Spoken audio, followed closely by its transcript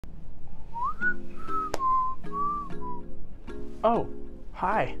Oh,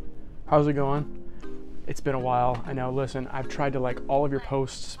 hi. How's it going? It's been a while. I know, listen, I've tried to like all of your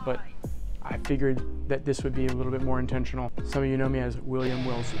posts, but I figured that this would be a little bit more intentional. Some of you know me as William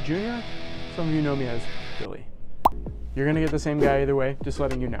Wills Jr. Some of you know me as Billy. You're gonna get the same guy either way, just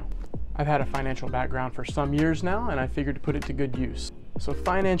letting you know. I've had a financial background for some years now, and I figured to put it to good use. So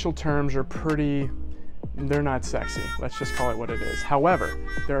financial terms are they're not sexy. Let's just call it what it is. However,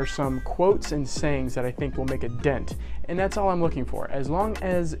 there are some quotes and sayings that I think will make a dent, and that's all I'm looking for. As long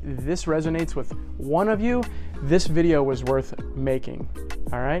as this resonates with one of you, this video was worth making,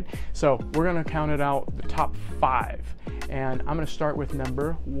 all right? So we're gonna count it out, the top 5, and I'm gonna start with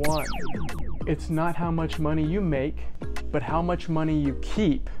number 1. It's not how much money you make, but how much money you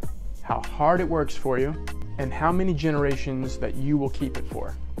keep, how hard it works for you, and how many generations that you will keep it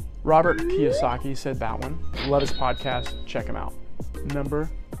for. Robert Kiyosaki said that one. Love his podcast, check him out. Number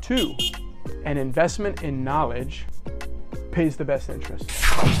 2, an investment in knowledge pays the best interest.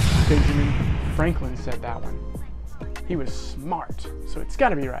 Benjamin Franklin said that one. He was smart, so it's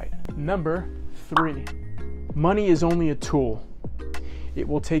gotta be right. Number 3, money is only a tool. It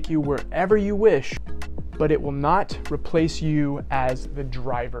will take you wherever you wish, but it will not replace you as the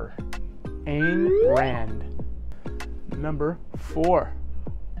driver. Ayn Rand. Number 4,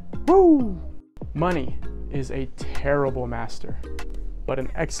 woo! Money is a terrible master, but an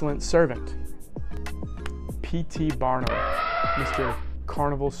excellent servant. P.T. Barnum, Mr.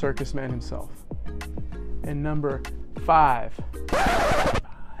 Carnival Circus Man himself. And number 5,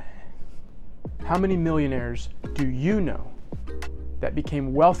 how many millionaires do you know that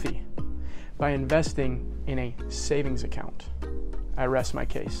became wealthy by investing in a savings account? I rest my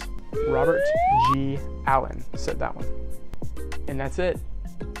case. Robert G. Allen said that one. And that's it.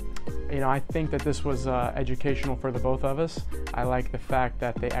 You know, I think that this was educational for the both of us. I like the fact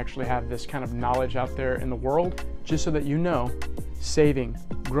that they actually have this kind of knowledge out there in the world, just so that you know, saving,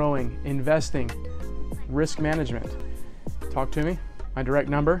 growing, investing, risk management. Talk to me. My direct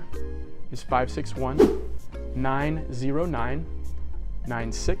number is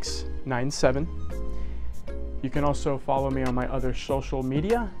 561-909-9697. You can also follow me on my other social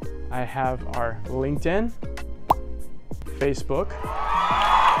media. I have our LinkedIn, Facebook,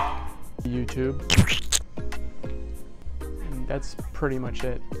 YouTube, and that's pretty much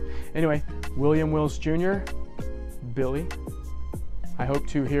it. Anyway, William Wills Jr., Billy, I hope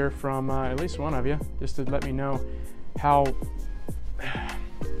to hear from at least one of you, just to let me know how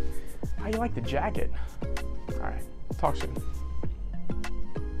you like the jacket. All right, talk soon.